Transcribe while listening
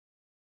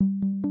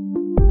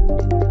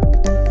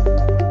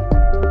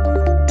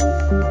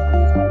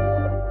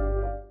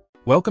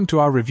Welcome to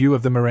our review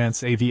of the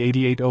Marantz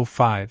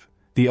AV8805,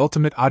 the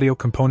ultimate audio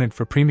component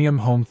for premium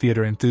home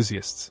theater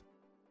enthusiasts.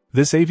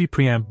 This AV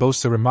preamp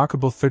boasts a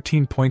remarkable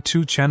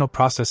 13.2 channel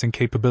processing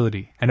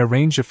capability and a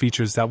range of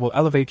features that will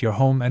elevate your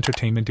home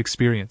entertainment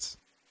experience.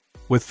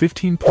 With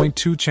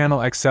 15.2 channel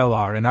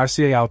XLR and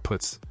RCA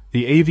outputs,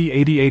 the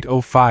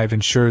AV8805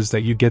 ensures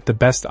that you get the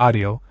best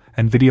audio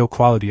and video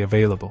quality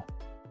available.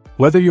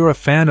 Whether you're a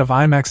fan of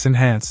IMAX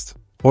Enhanced,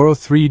 Auro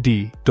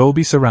 3D,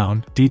 Dolby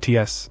Surround,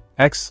 DTS,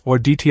 X, or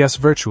DTS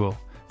Virtual,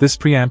 this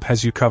preamp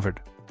has you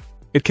covered.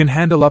 It can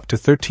handle up to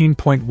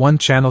 13.1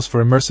 channels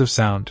for immersive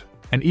sound,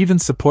 and even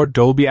support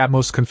Dolby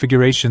Atmos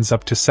configurations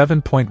up to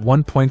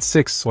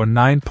 7.1.6 or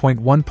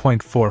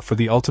 9.1.4 for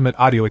the ultimate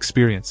audio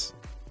experience.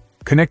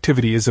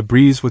 Connectivity is a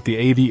breeze with the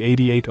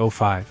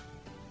AV8805.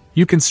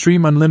 You can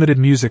stream unlimited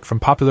music from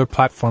popular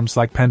platforms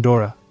like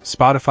Pandora,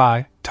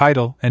 Spotify,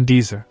 Tidal, and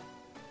Deezer.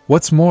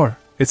 What's more,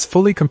 it's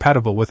fully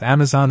compatible with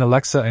Amazon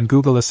Alexa and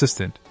Google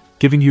Assistant,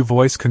 giving you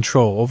voice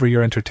control over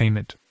your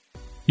entertainment.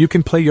 You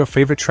can play your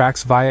favorite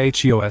tracks via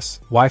HEOS,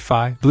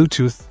 Wi-Fi,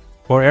 Bluetooth,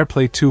 or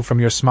AirPlay 2 from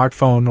your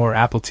smartphone or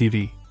Apple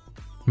TV.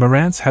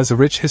 Marantz has a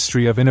rich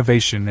history of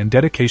innovation and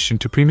dedication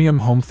to premium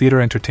home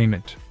theater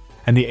entertainment,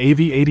 and the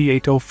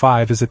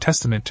AV8805 is a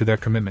testament to their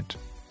commitment.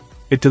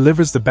 It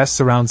delivers the best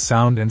surround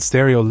sound and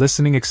stereo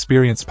listening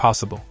experience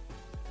possible.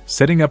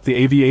 Setting up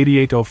the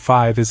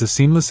AV8805 is a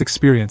seamless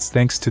experience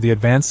thanks to the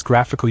advanced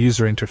graphical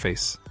user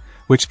interface,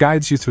 which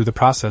guides you through the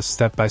process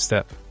step by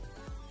step.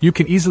 You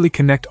can easily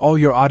connect all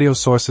your audio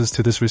sources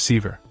to this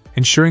receiver,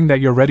 ensuring that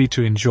you're ready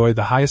to enjoy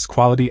the highest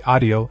quality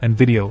audio and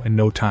video in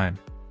no time.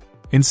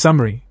 In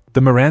summary,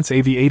 the Marantz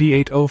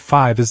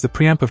AV8805 is the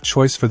preamp of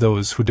choice for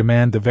those who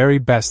demand the very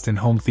best in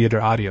home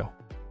theater audio.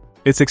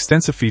 Its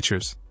extensive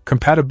features,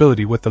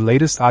 compatibility with the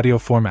latest audio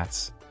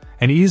formats,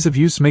 and ease of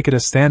use make it a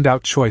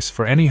standout choice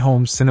for any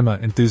home cinema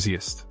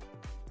enthusiast.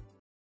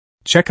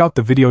 Check out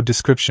the video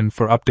description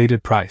for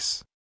updated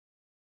price.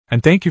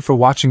 And thank you for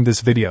watching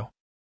this video.